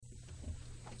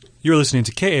You're listening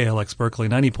to KALX Berkeley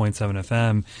 90.7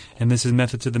 FM, and this is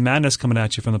Method to the Madness coming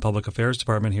at you from the Public Affairs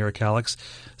Department here at KALX,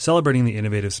 celebrating the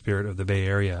innovative spirit of the Bay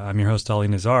Area. I'm your host, Ali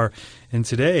Nazar, and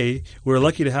today we're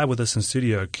lucky to have with us in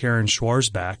studio Karen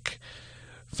Schwarzbach,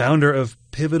 founder of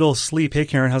Pivotal Sleep. Hey,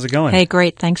 Karen, how's it going? Hey,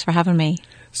 great. Thanks for having me.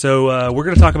 So we're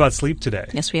going to talk about sleep today.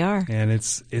 Yes, we are. And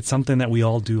it's something that we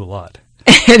all do a lot.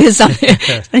 It is something.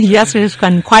 Yes, we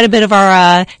spend quite a bit of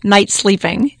our night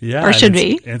sleeping, or should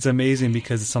be. It's amazing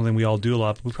because it's something we all do a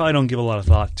lot, but we probably don't give a lot of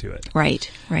thought to it. Right.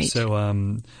 So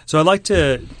I'd like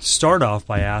to start off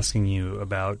by asking you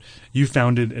about, you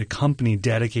founded a company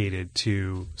dedicated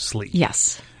to sleep.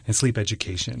 Yes. And sleep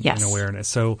education and awareness.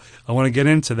 So I want to get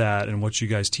into that and what you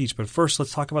guys teach. But first,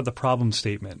 let's talk about the problem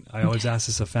statement. I always ask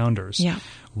this of founders. Yeah.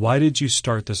 Why did you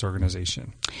start this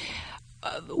organization?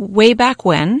 Way back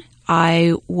when,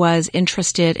 I was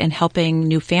interested in helping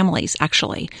new families,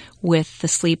 actually, with the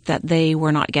sleep that they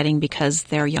were not getting because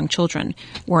their young children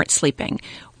weren't sleeping.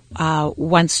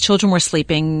 Once children were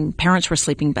sleeping, parents were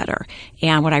sleeping better.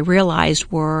 And what I realized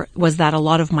was that a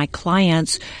lot of my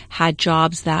clients had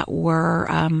jobs that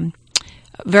were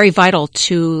very vital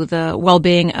to the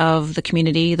well-being of the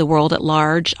community, the world at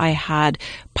large. I had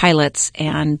pilots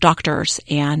and doctors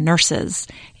and nurses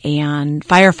and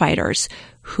firefighters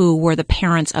who were the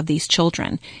parents of these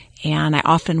children. And I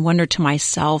often wondered to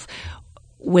myself,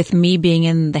 with me being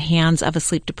in the hands of a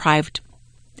sleep-deprived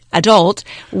adult,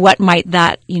 what might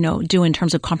that, do in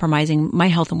terms of compromising my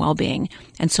health and well-being?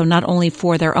 And so not only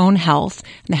for their own health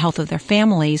and the health of their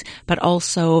families, but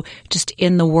also just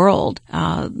in the world,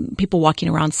 people walking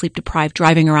around sleep-deprived,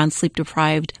 driving around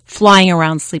sleep-deprived, flying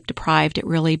around sleep-deprived, it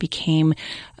really became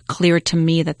clear to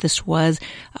me that this was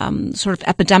sort of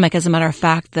epidemic. As a matter of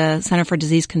fact, the Center for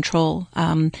Disease Control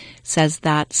says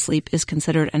that sleep is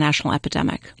considered a national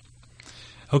epidemic.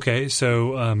 Okay,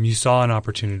 so you saw an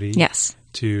opportunity. Yes.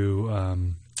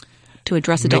 To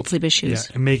address adult sleep issues.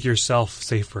 Yeah, and make yourself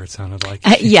safer, it sounded like.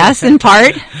 Yes, in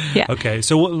part. Yeah. Okay,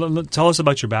 so tell us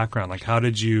about your background. Like, how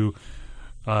did you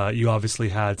obviously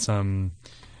had some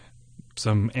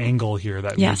angle here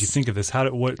that made you think of this.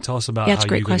 Tell us about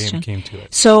how you came to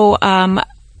it. So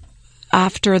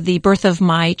after the birth of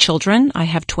my children, I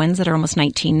have twins that are almost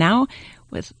 19 now,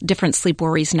 with different sleep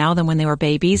worries now than when they were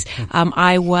babies.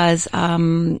 I was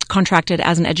contracted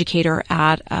as an educator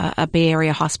at a Bay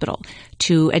Area hospital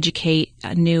to educate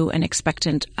new and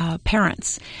expectant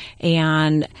parents.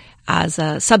 And as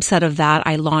a subset of that,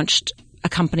 I launched a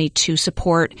company to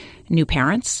support new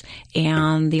parents.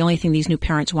 And the only thing these new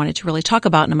parents wanted to really talk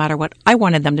about, no matter what I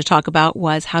wanted them to talk about,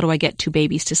 was how do I get two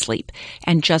babies to sleep,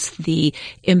 and just the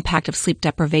impact of sleep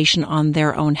deprivation on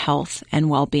their own health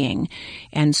and well-being.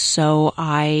 And so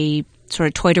I sort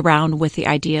of toyed around with the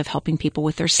idea of helping people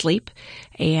with their sleep,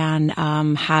 and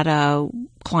had a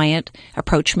client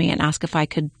approach me and ask if I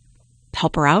could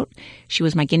help her out. She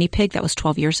was my guinea pig. That was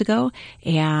 12 years ago,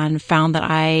 and found that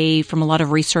I, from a lot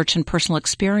of research and personal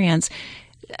experience,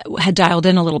 had dialed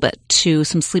in a little bit to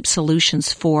some sleep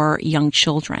solutions for young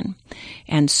children.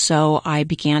 And so I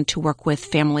began to work with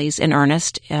families in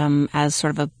earnest as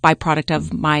sort of a byproduct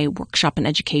of my workshop and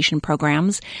education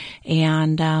programs,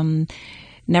 and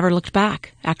never looked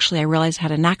back. Actually, I realized I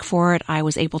had a knack for it. I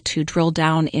was able to drill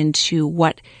down into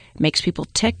what makes people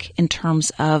tick in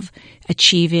terms of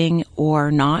achieving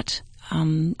or not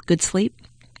good sleep.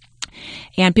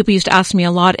 And people used to ask me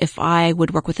a lot if I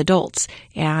would work with adults.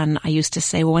 And I used to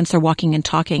say, well, once they're walking and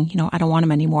talking, I don't want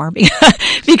them anymore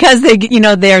because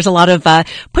there's a lot of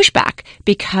pushback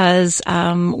because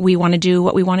we want to do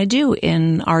what we want to do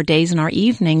in our days and our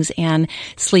evenings, and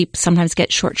sleep sometimes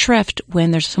gets short shrift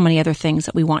when there's so many other things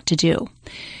that we want to do.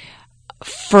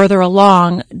 Further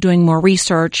along, doing more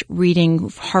research, reading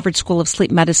Harvard School of Sleep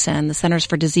Medicine, the Centers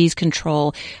for Disease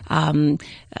Control, the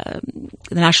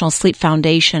National Sleep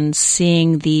Foundation,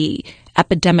 seeing the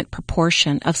epidemic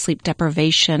proportion of sleep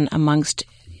deprivation amongst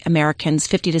Americans.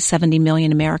 50 to 70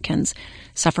 million Americans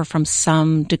suffer from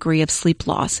some degree of sleep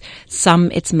loss. Some,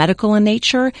 it's medical in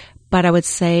nature, but I would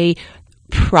say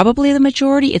probably the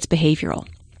majority, it's behavioral.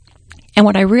 And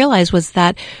what I realized was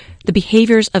that the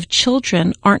behaviors of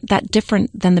children aren't that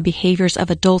different than the behaviors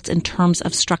of adults in terms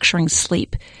of structuring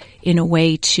sleep in a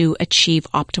way to achieve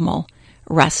optimal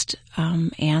rest.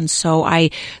 And so I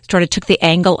sort of took the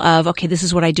angle of, okay, this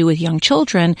is what I do with young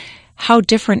children. How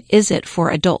different is it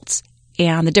for adults?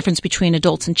 And the difference between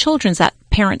adults and children is that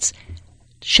parents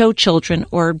show children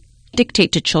or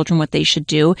dictate to children what they should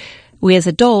do. We as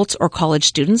adults or college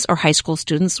students or high school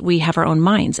students, we have our own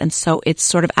minds. And so it's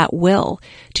sort of at will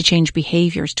to change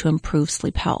behaviors to improve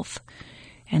sleep health.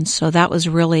 And so that was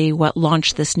really what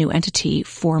launched this new entity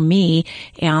for me,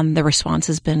 and the response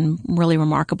has been really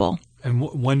remarkable.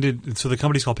 And so the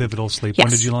company's called Pivotal Sleep. Yes.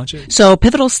 When did you launch it? So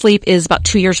Pivotal Sleep is about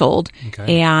 2 years old.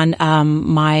 Okay. And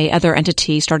my other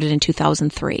entity started in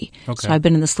 2003. Okay. So I've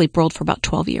been in the sleep world for about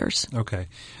 12 years. Okay.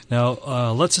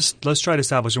 Now, let's try to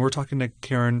establish, and we're talking to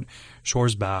Karen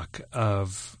Schwarzbach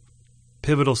of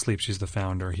Pivotal Sleep. She's the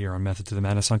founder here on Method to the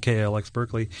Madness on KALX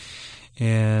Berkeley.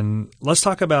 And let's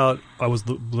talk about, I was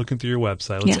looking through your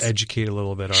website. Let's educate a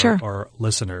little bit our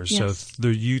listeners. Yes. So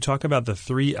you talk about the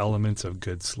 3 elements of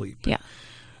good sleep. Yeah.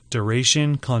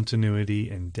 Duration, continuity,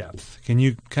 and depth. Can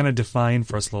you kind of define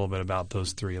for us a little bit about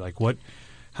those 3? Like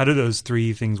how do those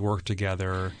 3 things work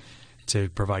together to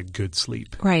provide good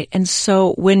sleep? Right. And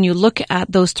so when you look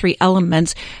at those 3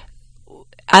 elements,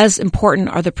 as important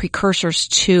are the precursors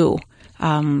to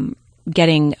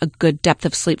getting a good depth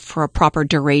of sleep for a proper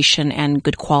duration and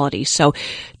good quality. So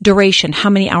duration, how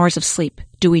many hours of sleep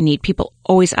do we need? People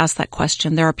always ask that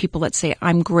question. There are people that say,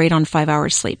 I'm great on 5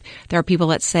 hours sleep. There are people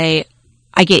that say,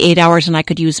 I get 8 hours and I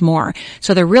could use more.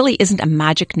 So there really isn't a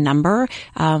magic number.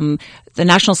 The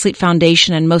National Sleep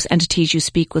Foundation and most entities you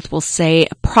speak with will say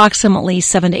approximately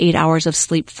 7 to 8 hours of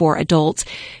sleep for adults.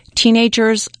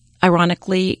 Teenagers,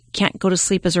 ironically, can't go to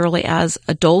sleep as early as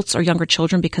adults or younger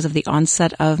children because of the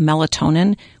onset of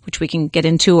melatonin, which we can get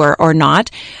into or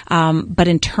not. But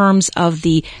in terms of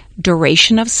the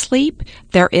duration of sleep,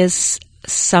 there is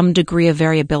some degree of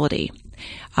variability.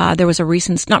 There was a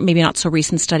recent, maybe not so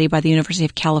recent study by the University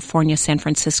of California, San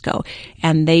Francisco,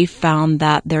 and they found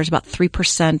that there's about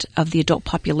 3% of the adult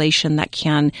population that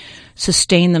can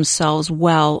sustain themselves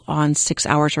well on 6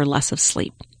 hours or less of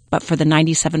sleep. But for the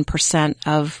 97%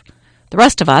 of the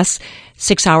rest of us,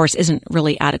 6 hours isn't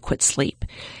really adequate sleep.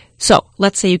 So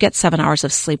let's say you get 7 hours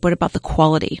of sleep. What about the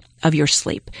quality of your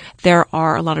sleep? There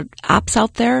are a lot of apps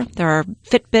out there. There are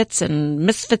Fitbits and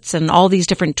Misfits and all these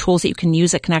different tools that you can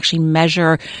use that can actually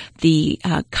measure the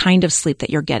kind of sleep that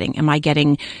you're getting. Am I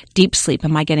getting deep sleep?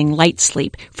 Am I getting light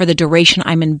sleep? For the duration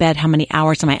I'm in bed, how many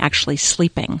hours am I actually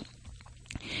sleeping?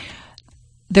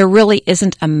 There really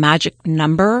isn't a magic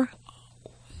number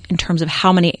in terms of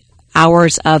how many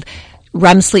hours of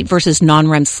REM sleep versus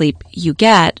non-REM sleep you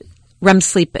get. REM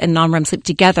sleep and non-REM sleep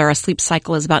together, a sleep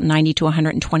cycle is about 90 to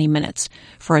 120 minutes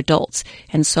for adults.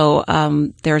 And so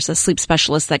there's a sleep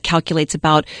specialist that calculates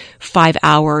about 5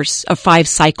 hours of 5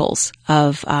 cycles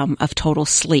of total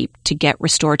sleep to get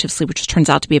restorative sleep, which turns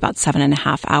out to be about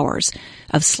 7.5 hours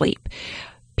of sleep.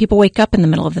 People wake up in the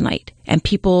middle of the night and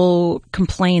people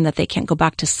complain that they can't go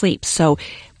back to sleep. So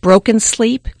broken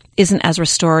sleep isn't as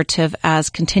restorative as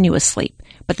continuous sleep.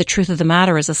 But the truth of the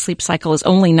matter is a sleep cycle is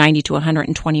only 90 to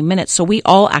 120 minutes. So we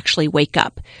all actually wake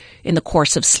up in the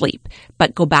course of sleep,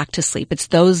 but go back to sleep. It's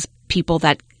those people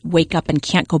that wake up and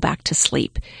can't go back to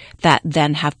sleep that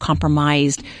then have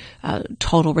compromised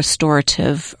total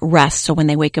restorative rest. So when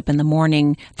they wake up in the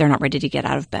morning, they're not ready to get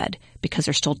out of bed because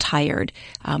they're still tired.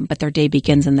 But their day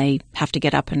begins and they have to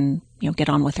get up and get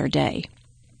on with their day.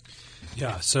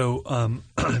 Yeah. So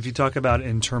if you talk about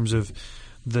in terms of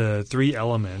the 3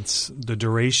 elements, the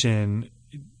duration,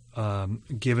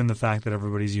 given the fact that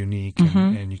everybody's unique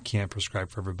and you can't prescribe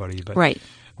for everybody, but right.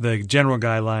 The general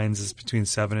guidelines is between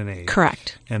 7 and 8.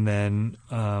 Correct. And then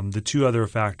the 2 other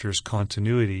factors,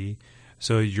 continuity.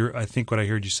 So I think what I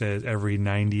heard you say is every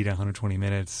 90 to 120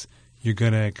 minutes, you're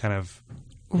going to kind of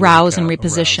rouse and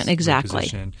reposition. Exactly.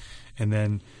 Reposition. And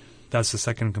then that's the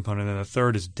second component. And the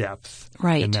third is depth.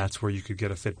 Right. And that's where you could get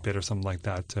a Fitbit or something like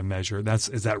that to measure.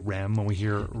 Is that REM? When we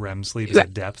hear REM sleep, is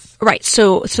that depth? Right.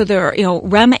 So there are,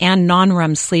 REM and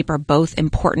non-REM sleep are both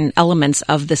important elements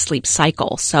of the sleep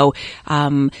cycle. So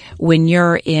when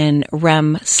you're in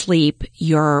REM sleep,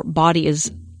 your body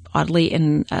is oddly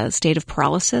in a state of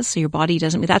paralysis. So your body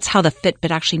that's how the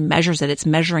Fitbit actually measures it. It's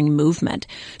measuring movement.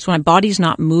 So when my body's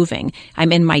not moving,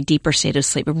 I'm in my deeper state of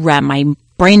sleep. REM, my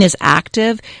brain is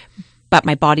active, but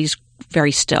my body's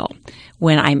very still.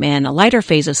 When I'm in a lighter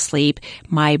phase of sleep,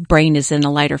 my brain is in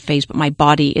a lighter phase, but my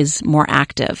body is more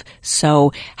active.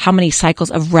 So how many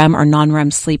cycles of REM or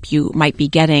non-REM sleep you might be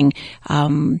getting,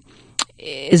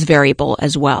 is variable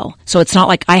as well. So it's not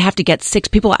like I have to get 6.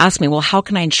 People ask me, well, how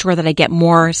can I ensure that I get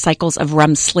more cycles of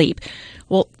REM sleep?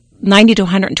 Well, 90 to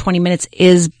 120 minutes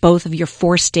is both of your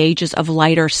 4 stages of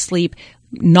lighter sleep,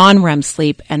 non-REM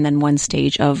sleep, and then 1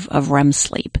 stage of REM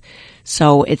sleep.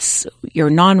 So it's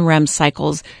your non-REM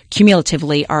cycles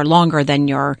cumulatively are longer than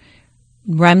your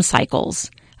REM cycles,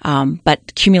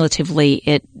 but cumulatively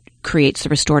it creates the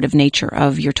restorative nature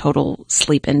of your total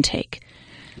sleep intake.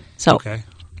 So. Okay.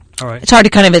 All right. It's hard to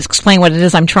kind of explain what it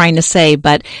is I'm trying to say,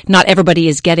 but not everybody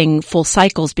is getting full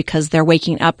cycles because they're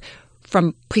waking up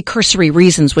from precursory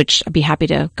reasons, which I'd be happy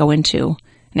to go into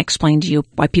and explain to you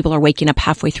why people are waking up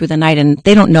halfway through the night and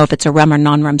they don't know if it's a REM or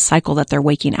non-REM cycle that they're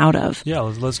waking out of. Yeah,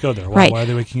 let's go there. Right. Why are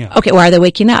they waking up? Okay, why are they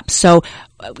waking up? So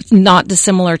not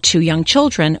dissimilar to young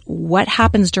children, what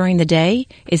happens during the day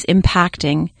is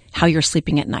impacting how you're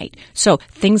sleeping at night. So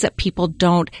things that people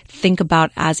don't think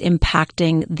about as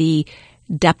impacting the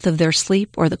depth of their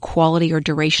sleep or the quality or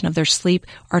duration of their sleep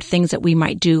are things that we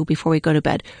might do before we go to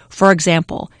bed. For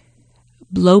example,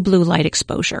 low blue light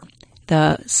exposure,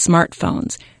 the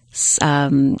smartphones,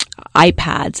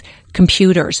 iPads,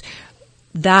 computers,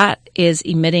 that is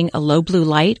emitting a low blue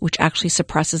light, which actually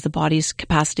suppresses the body's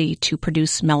capacity to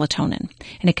produce melatonin.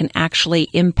 And it can actually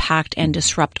impact and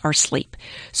disrupt our sleep.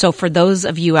 So for those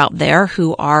of you out there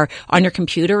who are on your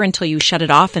computer until you shut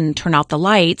it off and turn out the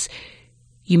lights,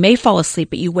 you may fall asleep,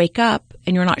 but you wake up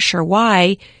and you're not sure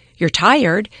why. You're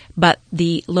tired, but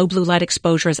the low blue light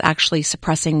exposure is actually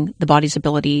suppressing the body's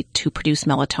ability to produce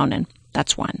melatonin.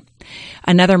 That's one.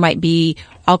 Another might be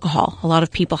alcohol. A lot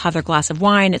of people have their glass of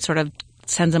wine. It sort of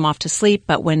sends them off to sleep,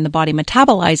 but when the body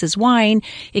metabolizes wine,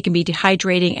 it can be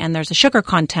dehydrating and there's a sugar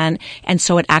content, and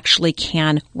so it actually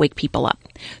can wake people up.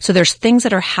 So there's things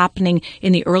that are happening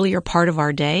in the earlier part of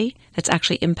our day that's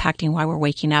actually impacting why we're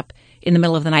waking up in the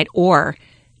middle of the night or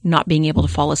not being able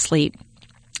to fall asleep.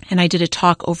 And I did a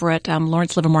talk over at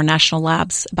Lawrence Livermore National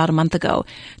Labs about a month ago.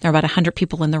 There were about 100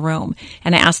 people in the room.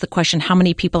 And I asked the question, how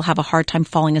many people have a hard time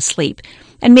falling asleep?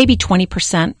 And maybe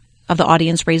 20% of the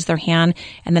audience raised their hand.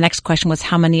 And the next question was,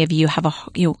 how many of you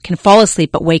can fall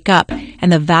asleep but wake up?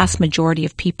 And the vast majority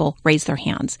of people raised their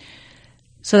hands.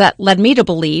 So that led me to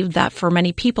believe that for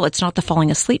many people, it's not the falling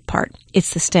asleep part.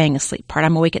 It's the staying asleep part.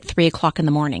 I'm awake at 3 o'clock in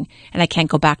the morning and I can't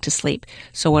go back to sleep.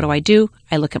 So what do?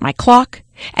 I look at my clock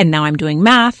and now I'm doing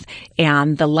math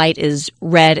and the light is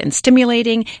red and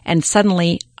stimulating and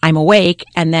suddenly I'm awake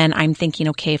and then I'm thinking,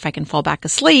 okay, if I can fall back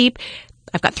asleep,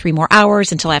 I've got 3 more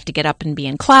hours until I have to get up and be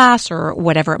in class or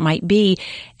whatever it might be.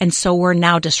 And so we're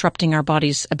now disrupting our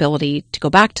body's ability to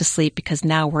go back to sleep because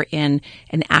now we're in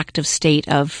an active state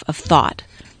of thought.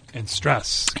 And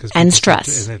stress. And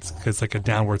stress. It's like a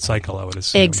downward cycle, I would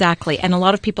assume. Exactly. And a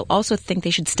lot of people also think they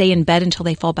should stay in bed until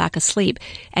they fall back asleep.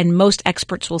 And most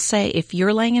experts will say if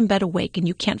you're laying in bed awake and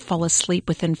you can't fall asleep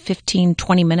within 15,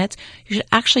 20 minutes, you should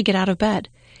actually get out of bed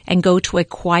and go to a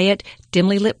quiet,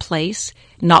 dimly lit place,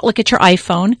 not look at your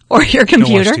iPhone or your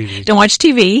computer. Don't watch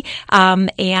TV.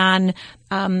 And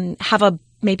have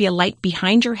maybe a light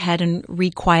behind your head and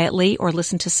read quietly or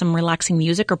listen to some relaxing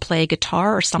music or play a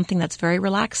guitar or something that's very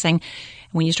relaxing.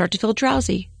 When you start to feel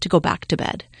drowsy, to go back to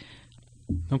bed.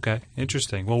 Okay,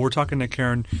 interesting. Well, we're talking to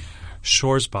Karen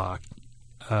Schwarzbach,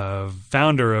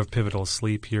 founder of Pivotal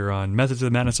Sleep here on Methods of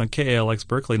the Madness on KALX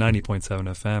Berkeley 90.7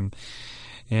 FM.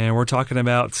 And we're talking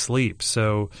about sleep.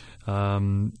 So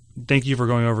thank you for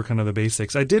going over kind of the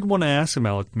basics. I did want to ask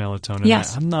about melatonin.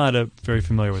 Yes. I'm not very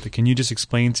familiar with it. Can you just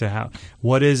explain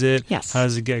what is it? Yes. How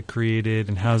does it get created?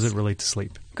 And how does it relate to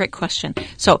sleep? Great question.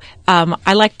 So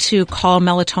I like to call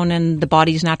melatonin the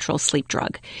body's natural sleep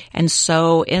drug. And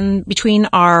so in between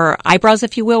our eyebrows,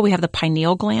 if you will, we have the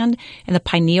pineal gland. And the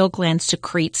pineal gland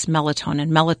secretes melatonin.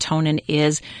 Melatonin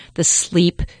is the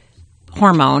sleep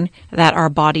hormone that our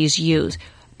bodies use.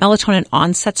 Melatonin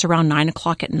onsets around 9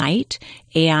 o'clock at night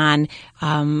and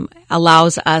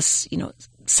allows us,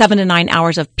 7 to 9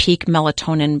 hours of peak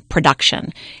melatonin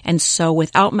production. And so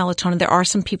without melatonin, there are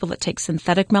some people that take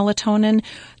synthetic melatonin.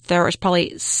 There is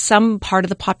probably some part of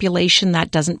the population that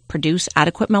doesn't produce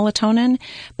adequate melatonin.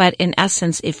 But in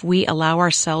essence, if we allow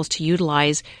ourselves to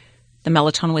utilize the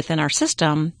melatonin within our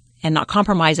system and not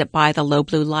compromise it by the low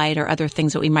blue light or other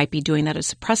things that we might be doing that is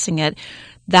suppressing it,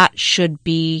 that should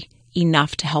be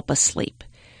enough to help us sleep.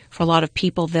 For a lot of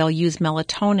people, they'll use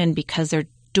melatonin because they're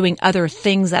doing other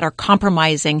things that are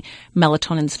compromising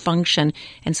melatonin's function.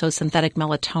 And so synthetic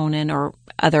melatonin or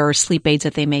other sleep aids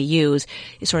that they may use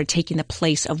is sort of taking the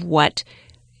place of what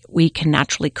we can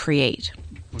naturally create.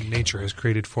 What nature has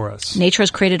created for us. Nature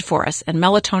has created for us. And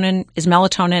melatonin is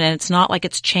melatonin, and it's not like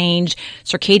it's changed.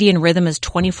 Circadian rhythm is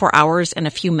 24 hours and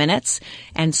a few minutes.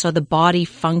 And so the body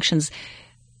functions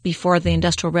before the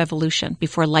Industrial Revolution,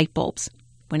 before light bulbs.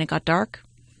 When it got dark,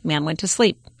 man went to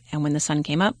sleep. And when the sun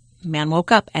came up, man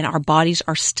woke up. And our bodies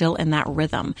are still in that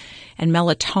rhythm. And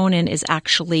melatonin is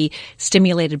actually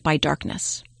stimulated by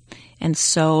darkness. And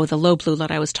so the low blue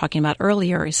light I was talking about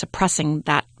earlier is suppressing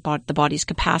the body's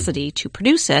capacity to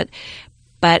produce it.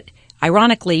 But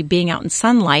ironically, being out in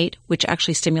sunlight, which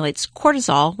actually stimulates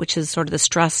cortisol, which is sort of the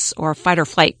stress or fight or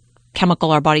flight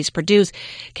chemical our bodies produce,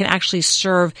 can actually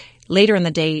serve later in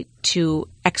the day to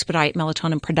expedite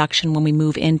melatonin production when we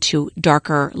move into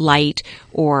darker light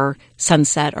or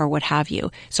sunset or what have you.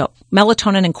 So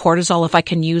melatonin and cortisol, if I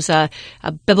can use a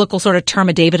biblical sort of term,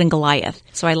 a David and Goliath.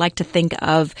 So I like to think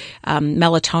of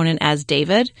melatonin as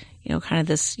David, kind of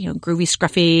this, groovy,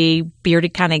 scruffy,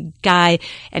 bearded kind of guy,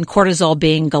 and cortisol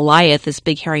being Goliath, this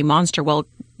big hairy monster. Well,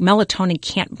 melatonin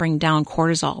can't bring down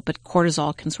cortisol, but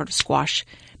cortisol can sort of squash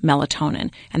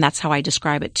melatonin. And that's how I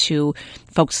describe it to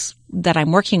folks that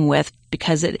I'm working with,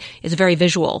 because it is very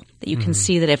visual, that you can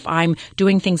see that if I'm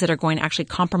doing things that are going to actually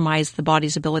compromise the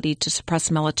body's ability to suppress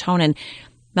melatonin,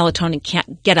 melatonin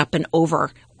can't get up and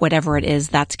over whatever it is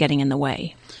that's getting in the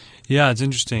way. Yeah, it's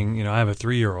interesting. I have a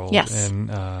 3-year-old, yes, and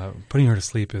putting her to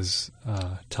sleep is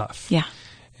tough. Yeah.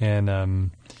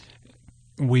 And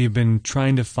we've been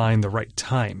trying to find the right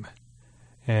time.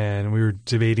 And we were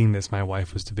debating this. My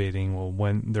wife was debating,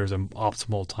 when there's an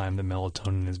optimal time that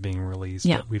melatonin is being released,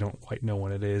 but we don't quite know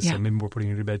when it is. Yeah. So maybe we're putting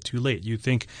her to bed too late. You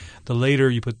think the later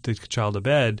you put the child to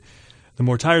bed, the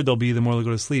more tired they'll be, the more they'll go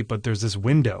to sleep. But there's this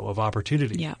window of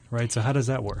opportunity, right? So how does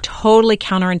that work? Totally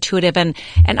counterintuitive.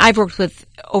 And I've worked with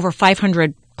over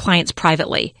 500 clients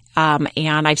privately.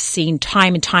 And I've seen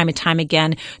time and time and time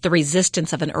again the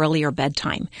resistance of an earlier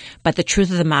bedtime. But the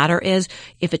truth of the matter is,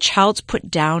 if a child's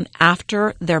put down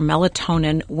after their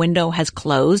melatonin window has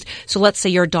closed, so let's say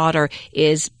your daughter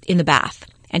is in the bath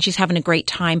and she's having a great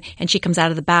time and she comes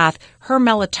out of the bath, her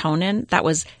melatonin that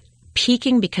was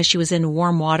peaking because she was in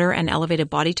warm water and elevated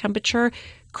body temperature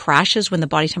crashes when the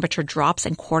body temperature drops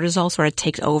and cortisol sort of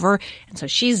takes over. And so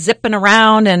she's zipping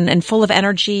around and full of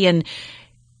energy, and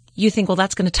you think, well,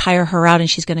 that's going to tire her out and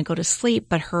she's going to go to sleep.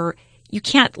 But you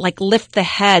can't lift the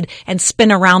head and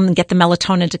spin around and get the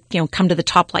melatonin to, come to the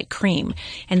top like cream.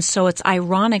 And so it's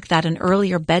ironic that an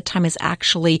earlier bedtime is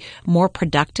actually more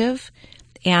productive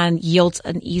and yields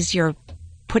an easier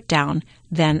put down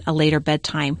than a later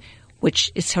bedtime, which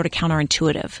is sort of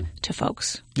counterintuitive to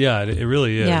folks. Yeah, it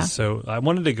really is. Yeah. So I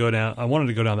wanted to go down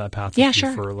that path with you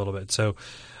sure. for a little bit. So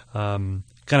kind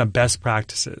of best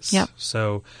practices. Yep.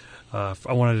 So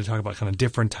I wanted to talk about kind of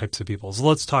different types of people. So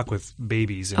let's talk with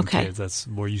babies and Okay. kids. That's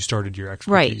where you started your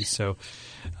expertise. Right.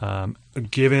 So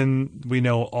given we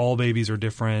know all babies are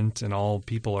different and all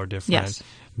people are different, Yes.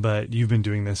 but you've been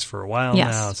doing this for a while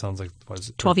Yes. now. It sounds like, what is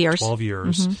it? 12 years. 12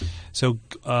 years. Mm-hmm. So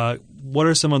what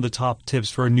are some of the top tips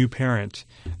for a new parent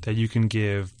that you can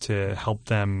give to help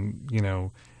them,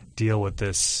 deal with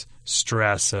this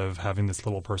stress of having this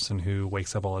little person who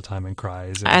wakes up all the time and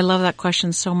cries? I love that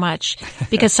question so much,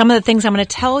 because some of the things I'm going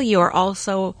to tell you are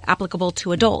also applicable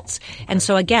to adults. And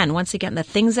so once again, the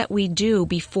things that we do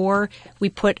before we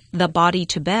put the body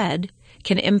to bed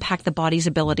can impact the body's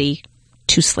ability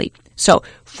to sleep. So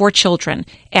for children,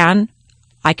 and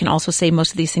I can also say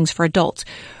most of these things for adults,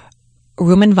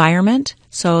 room environment.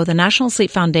 So the National Sleep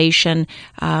Foundation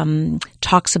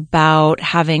talks about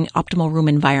having optimal room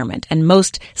environment, and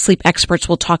most sleep experts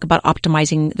will talk about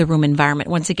optimizing the room environment.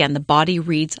 Once again, the body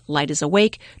reads light is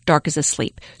awake, dark is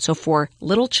asleep. So for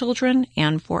little children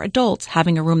and for adults,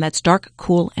 having a room that's dark,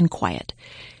 cool, and quiet.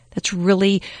 That's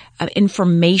really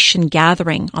information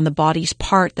gathering on the body's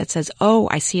part that says, oh,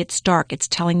 I see it's dark. It's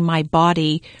telling my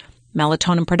body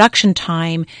melatonin production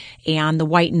time, and the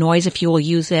white noise, if you will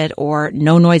use it, or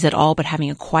no noise at all, but having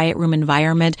a quiet room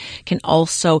environment can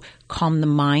also calm the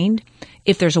mind.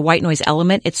 If there's a white noise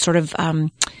element, it's sort of,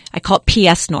 I call it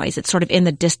PS noise. It's sort of in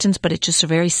the distance, but it's just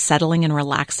very settling and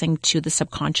relaxing to the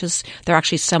subconscious. There are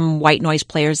actually some white noise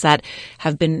players that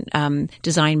have been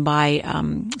designed by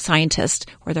scientists,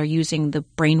 where they're using the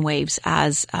brain waves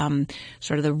as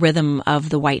sort of the rhythm of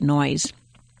the white noise.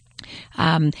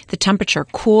 The temperature,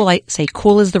 cool, I say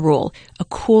cool is the rule. A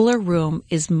cooler room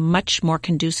is much more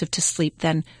conducive to sleep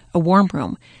than a warm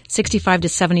room. 65 to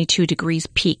 72 degrees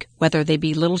peak, whether they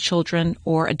be little children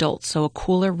or adults. So a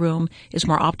cooler room is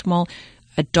more optimal.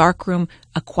 A dark room,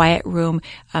 a quiet room,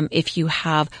 if you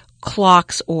have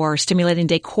clocks or stimulating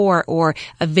decor or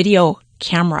a video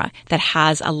camera that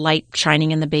has a light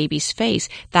shining in the baby's face,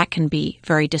 that can be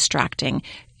very distracting,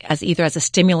 as either as a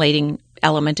stimulating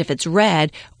element if it's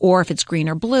red, or if it's green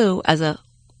or blue as a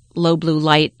low blue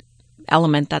light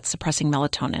element that's suppressing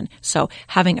melatonin. So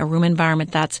having a room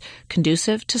environment that's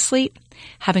conducive to sleep,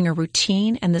 having a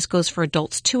routine, and this goes for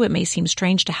adults too. It may seem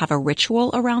strange to have a ritual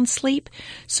around sleep.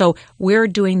 So we're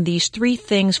doing these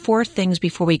 4 things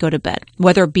before we go to bed,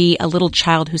 whether it be a little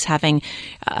child who's having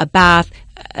a bath,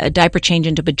 a diaper change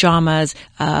into pajamas,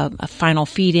 a final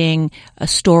feeding, a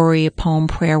story, a poem,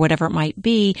 prayer, whatever it might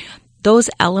be.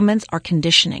 Those elements are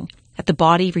conditioning, that the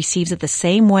body receives it the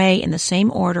same way, in the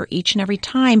same order, each and every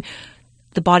time.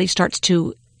 The body starts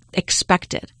to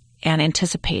expect it. and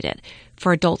anticipate it.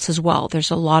 For adults as well,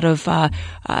 there's a lot of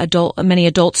many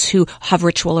adults who have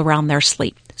ritual around their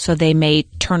sleep. So they may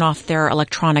turn off their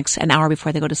electronics an hour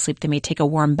before they go to sleep. They may take a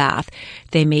warm bath.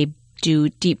 They may do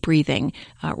deep breathing,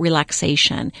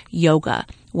 relaxation, yoga,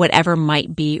 whatever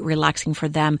might be relaxing for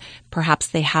them. Perhaps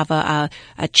they have a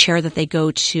chair that they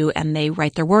go to and they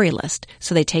write their worry list.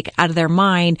 So they take out of their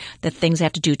mind the things they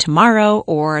have to do tomorrow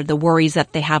or the worries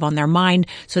that they have on their mind,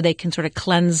 so they can sort of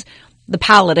cleanse the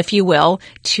palate, if you will,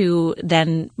 to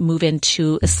then move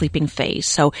into a sleeping phase.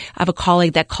 So I have a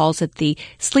colleague that calls it the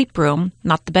sleep room,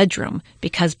 not the bedroom,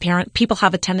 because people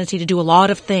have a tendency to do a lot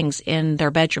of things in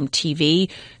their bedroom: TV,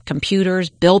 computers,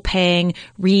 bill paying,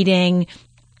 reading,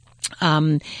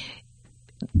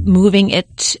 moving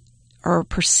it or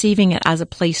perceiving it as a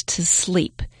place to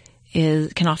sleep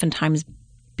can oftentimes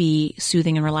be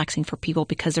soothing and relaxing for people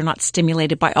because they're not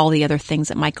stimulated by all the other things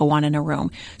that might go on in a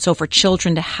room. So for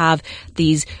children to have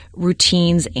these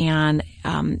routines and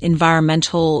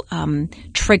environmental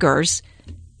triggers,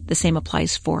 the same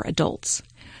applies for adults.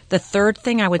 The third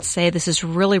thing I would say, this is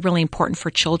really, really important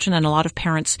for children, and a lot of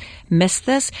parents miss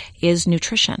this, is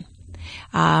nutrition.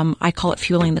 I call it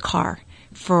fueling the car.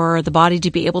 For the body to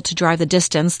be able to drive the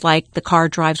distance like the car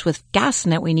drives with gas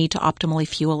in it, we need to optimally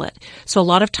fuel it. So a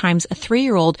lot of times a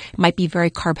 3-year-old might be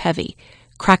very carb heavy.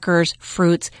 Crackers,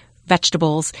 fruits,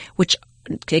 vegetables, which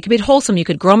they could be wholesome. You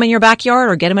could grow them in your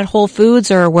backyard or get them at Whole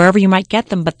Foods or wherever you might get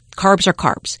them, but carbs are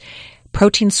carbs.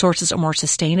 Protein sources are more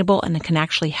sustainable and it can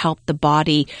actually help the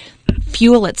body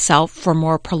fuel itself for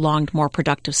more prolonged, more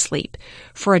productive sleep.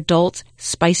 For adults,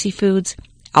 spicy foods,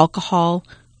 alcohol,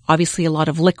 obviously a lot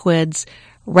of liquids,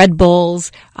 Red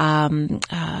Bulls,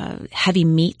 heavy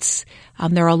meats.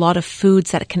 There are a lot of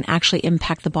foods that can actually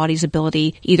impact the body's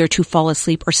ability either to fall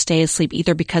asleep or stay asleep,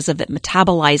 either because of it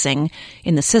metabolizing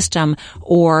in the system,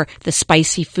 or the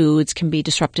spicy foods can be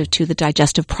disruptive to the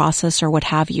digestive process or what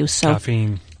have you. So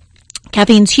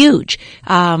caffeine's huge.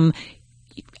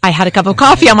 I had a cup of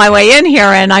coffee on my way in here,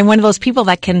 and I'm one of those people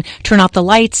that can turn off the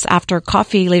lights after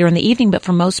coffee later in the evening. But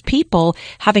for most people,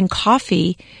 having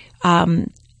coffee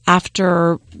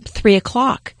after 3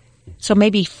 o'clock, so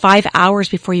maybe 5 hours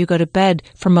before you go to bed,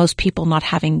 for most people not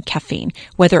having caffeine,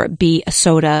 whether it be a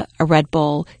soda, a Red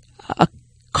Bull, a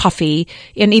coffee,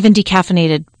 and even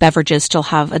decaffeinated beverages still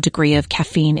have a degree of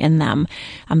caffeine in them.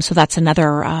 So that's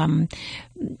another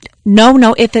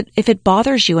No, if it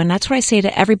bothers you, and that's what I say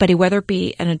to everybody, whether it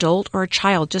be an adult or a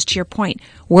child, just to your point,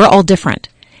 we're all different.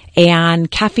 And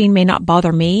caffeine may not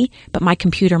bother me, but my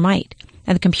computer might.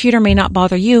 And the computer may not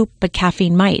bother you, but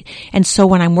caffeine might. And so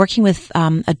when I'm working with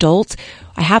adults,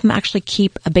 I have them actually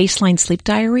keep a baseline sleep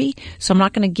diary. So I'm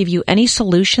not going to give you any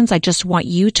solutions. I just want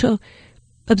you to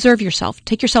observe yourself.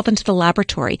 Take yourself into the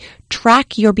laboratory.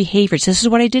 Track your behaviors. This is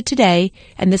what I did today,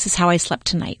 and this is how I slept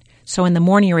tonight. So in the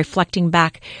morning, you're reflecting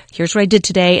back, here's what I did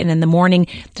today. And in the morning,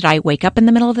 did I wake up in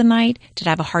the middle of the night? Did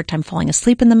I have a hard time falling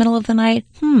asleep in the middle of the night?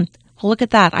 Well, look at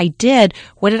that. I did.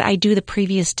 What did I do the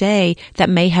previous day that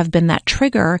may have been that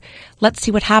trigger? Let's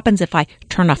see what happens if I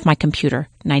turn off my computer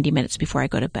 90 minutes before I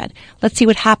go to bed. Let's see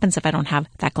what happens if I don't have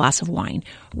that glass of wine,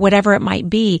 whatever it might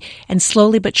be. And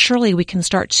slowly but surely, we can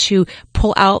start to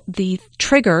pull out the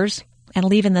triggers and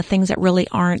leave in the things that really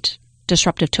aren't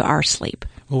disruptive to our sleep.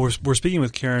 Well, we're speaking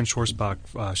with Karen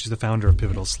Schwarzbach. She's the founder of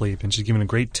Pivotal Sleep, and she's given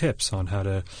great tips on how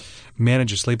to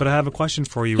manage your sleep. But I have a question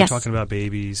for you. Yes. We're talking about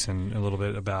babies and a little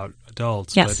bit about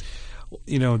adults. Yes.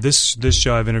 But, this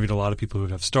show, I've interviewed a lot of people who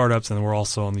have startups, and we're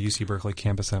also on the UC Berkeley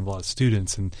campus and have a lot of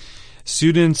students. And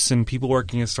students and people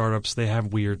working at startups, they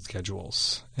have weird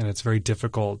schedules, and it's very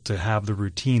difficult to have the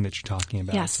routine that you're talking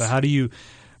about. Yes. So how do you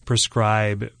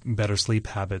prescribe better sleep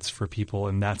habits for people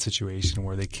in that situation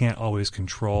where they can't always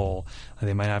control?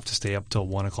 They might have to stay up till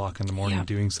 1 o'clock in the morning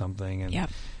doing something, and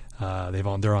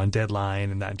they're on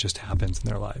deadline, and that just happens in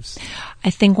their lives.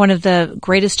 I think one of the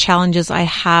greatest challenges I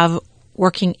have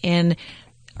working in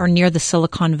or near the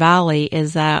Silicon Valley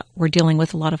is that we're dealing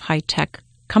with a lot of high-tech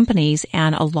companies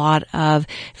and a lot of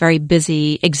very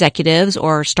busy executives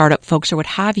or startup folks or what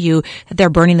have you, that they're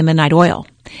burning the midnight oil.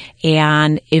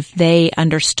 And if they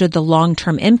understood the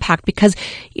long-term impact, because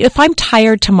if I'm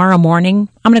tired tomorrow morning,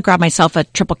 I'm going to grab myself a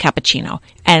triple cappuccino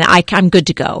and I'm good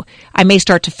to go. I may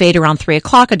start to fade around 3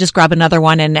 o'clock. I just grab another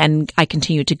one and I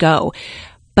continue to go.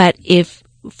 But if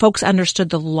folks understood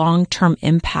the long-term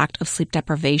impact of sleep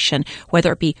deprivation,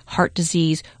 whether it be heart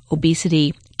disease,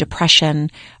 obesity,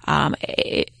 depression,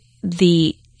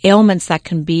 the ailments that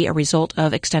can be a result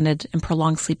of extended and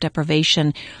prolonged sleep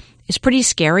deprivation is pretty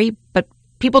scary, but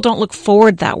people don't look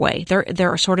forward that way.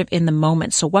 They're sort of in the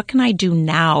moment. So what can I do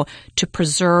now to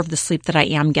preserve the sleep that I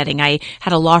am getting? I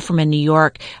had a law firm in New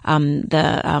York.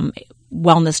 The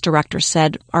wellness director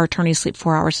said, our attorneys sleep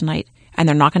 4 hours a night, and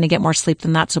they're not going to get more sleep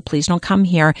than that. So please don't come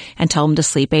here and tell them to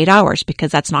sleep 8 hours,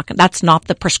 because that's not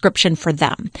the prescription for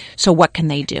them. So what can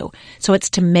they do? So it's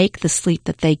to make the sleep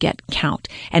that they get count.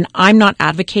 And I'm not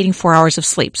advocating 4 hours of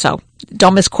sleep. So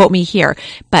don't misquote me here,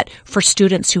 but for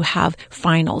students who have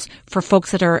finals, for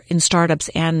folks that are in startups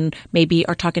and maybe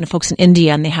are talking to folks in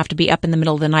India and they have to be up in the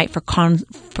middle of the night for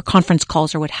conference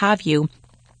calls or what have you,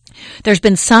 there's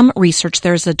been some research.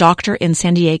 There's a doctor in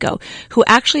San Diego who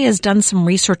actually has done some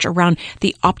research around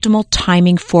the optimal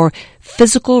timing for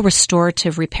physical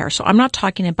restorative repair. So I'm not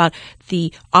talking about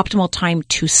the optimal time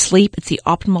to sleep. It's the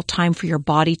optimal time for your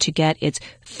body to get its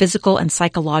physical and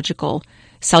psychological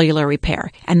cellular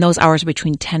repair. And those hours are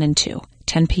between 10 and 2,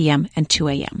 10 p.m. and 2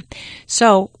 a.m.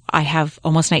 So I have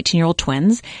almost 19-year-old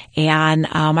twins, and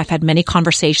I've had many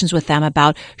conversations with them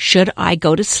about, should I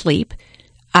go to sleep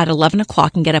at 11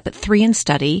 o'clock and get up at 3 and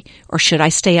study, or should I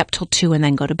stay up till 2 and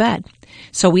then go to bed?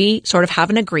 So we sort of have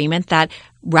an agreement that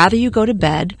rather you go to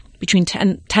bed between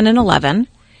 10 and 11,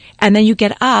 and then you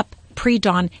get up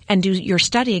pre-dawn and do your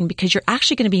studying, because you're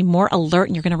actually going to be more alert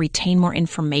and you're going to retain more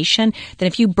information than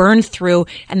if you burn through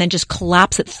and then just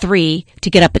collapse at 3 to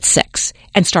get up at 6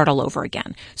 and start all over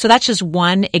again. So that's just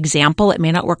one example. It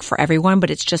may not work for everyone, but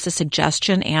it's just a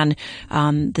suggestion. And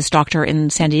this doctor in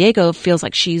San Diego feels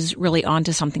like she's really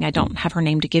onto something. I don't have her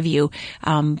name to give you,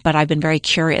 but I've been very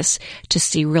curious to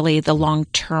see really the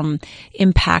long-term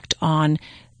impact on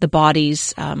the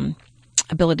body's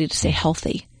ability to stay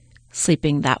healthy,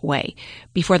 sleeping that way.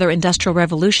 Before the Industrial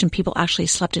Revolution, people actually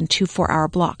slept in 2 4-hour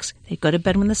blocks. They'd go to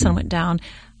bed when the sun went down,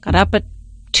 got up at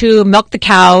 2, milked the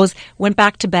cows, went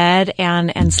back to bed,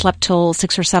 and slept till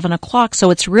 6 or 7 o'clock.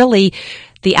 So it's really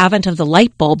the advent of the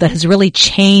light bulb that has really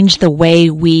changed the way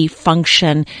we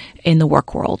function in the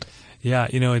work world. Yeah,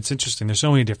 it's interesting. There's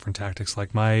so many different tactics.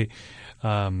 Like my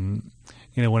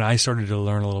when I started to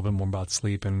learn a little bit more about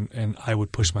sleep, and I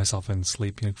would push myself in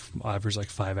sleep, average like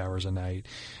 5 hours a night.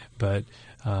 But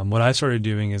what I started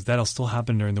doing is that'll still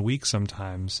happen during the week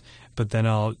sometimes, but then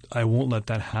I won't let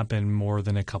that happen more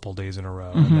than a couple days in a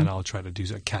row, and then I'll try to do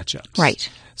catch-ups. Right.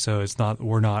 So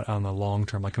we're not on the long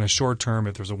term. Like in a short term,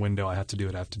 if there's a window I have to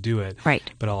do it. Right.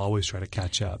 But I'll always try to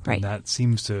catch up. Right. And that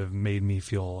seems to have made me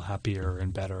feel happier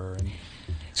and better.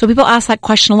 So people ask that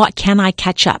question a lot. Can I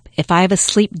catch up? If I have a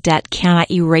sleep debt, can I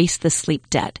erase the sleep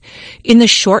debt? In the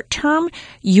short term,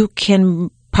 you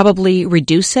can probably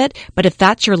reduce it. But if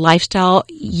that's your lifestyle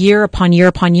year upon year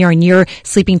upon year, and you're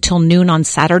sleeping till noon on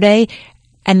Saturday,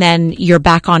 and then you're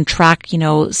back on track,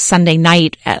 Sunday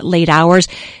night at late hours,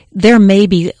 there may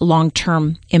be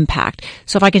long-term impact.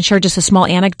 So if I can share just a small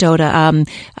anecdote, a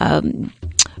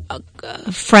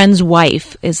friend's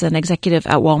wife is an executive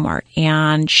at Walmart,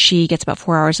 and she gets about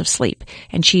 4 hours of sleep,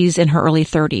 and she's in her early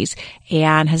 30s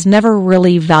and has never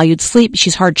really valued sleep.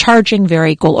 She's hard charging,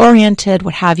 very goal oriented,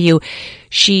 what have you.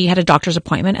 She had a doctor's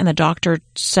appointment, and the doctor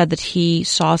said that he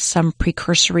saw some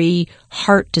precursory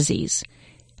heart disease.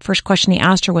 First question he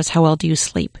asked her was, how well do you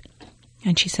sleep?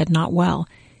 And she said, not well.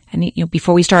 And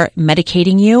before we start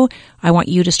medicating you, I want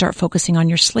you to start focusing on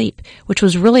your sleep, which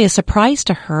was really a surprise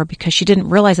to her, because she didn't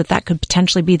realize that could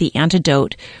potentially be the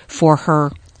antidote for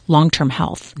her long-term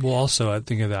health. Well, also, I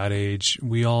think at that age,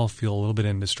 we all feel a little bit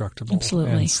indestructible.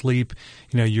 Absolutely. And sleep,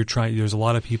 there's a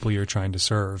lot of people you're trying to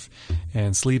serve,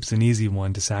 and sleep's an easy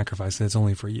one to sacrifice. It's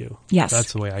only for you. Yes.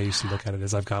 That's the way I used to look at it,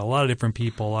 is I've got a lot of different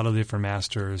people, a lot of different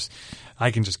masters. I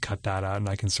can just cut that out and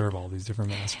I can serve all these different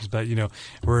masters. But,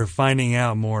 we're finding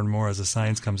out more and more as the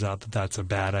science comes out that that's a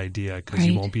bad idea, because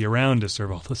you won't be around to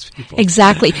serve all those people.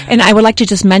 Exactly. And I would like to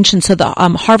just mention, so the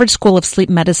Harvard School of Sleep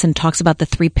Medicine talks about the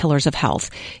 3 pillars of health.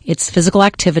 It's physical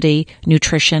activity,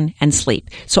 nutrition, and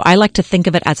sleep. So I like to think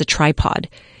of it as a tripod.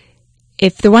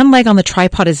 If the one leg on the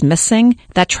tripod is missing,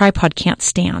 that tripod can't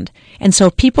stand. And so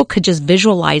if people could just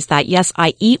visualize that, yes,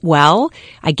 I eat well,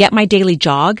 I get my daily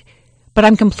jog, but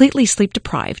I'm completely sleep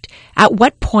deprived. At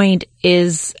what point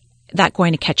is that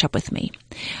going to catch up with me?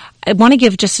 I want to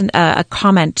give just a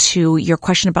comment to your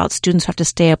question about students who have to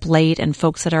stay up late and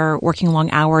folks that are working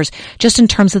long hours, just in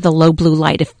terms of the low blue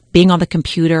light. If being on the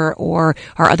computer or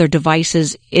other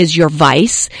devices is your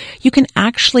vice, you can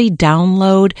actually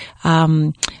download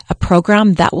a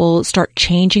program that will start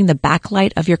changing the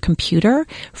backlight of your computer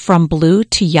from blue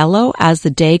to yellow as the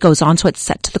day goes on. So it's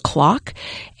set to the clock.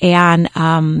 And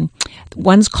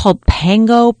one's called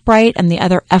Pango Bright and the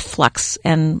other F-Flux.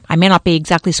 And I may not be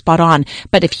exactly spot on,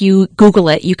 but if you Google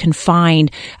it, you can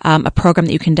find a program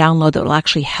that you can download that will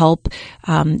actually help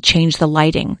change the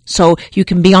lighting. So you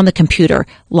can be on the computer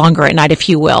longer at night, if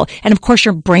you will. And of course,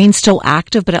 your brain's still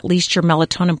active, but at least your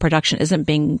melatonin production isn't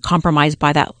being compromised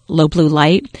by that low blue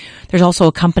light. There's also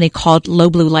a company called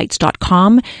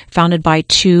lowbluelights.com, founded by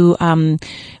two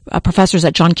professors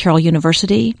at John Carroll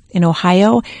University in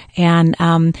Ohio. And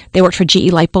they worked for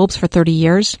GE light bulbs for 30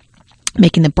 years,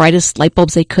 making the brightest light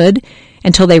bulbs they could,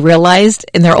 until they realized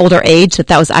in their older age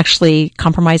that was actually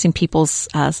compromising people's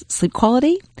sleep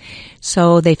quality.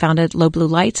 So they founded Low Blue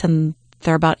Lights, and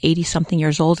they're about 80-something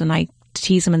years old, and I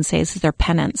tease them and say this is their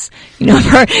penance,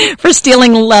 for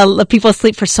stealing people's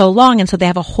sleep for so long. And so they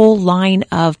have a whole line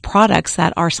of products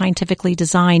that are scientifically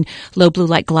designed low blue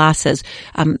light glasses,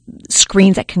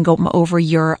 screens that can go over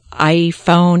your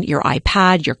iPhone, your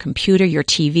iPad, your computer, your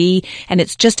TV. And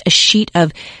it's just a sheet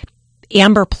of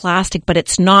amber plastic, but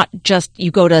it's not just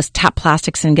you go to Tap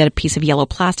Plastics and get a piece of yellow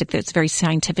plastic. That's very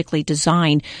scientifically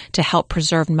designed to help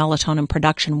preserve melatonin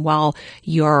production while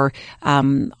you're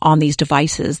on these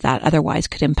devices that otherwise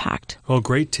could impact. Well,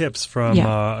 great tips from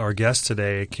our guest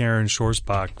today, Karen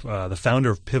Schwarzbach, the founder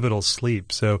of Pivotal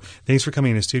Sleep. So thanks for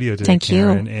coming in the studio today, Thank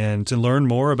Karen. you. And to learn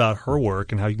more about her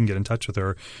work and how you can get in touch with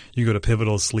her, you go to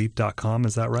pivotalsleep.com.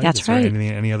 Is that right? That's right.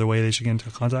 Any other way they should get into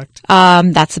contact?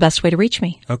 That's the best way to reach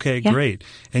me. Okay, great.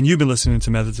 And you've been listening to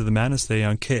Methods of the Madness today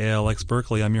on KALX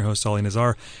Berkeley. I'm your host, Ali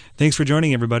Nazar. Thanks for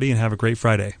joining, everybody, and have a great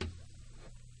Friday.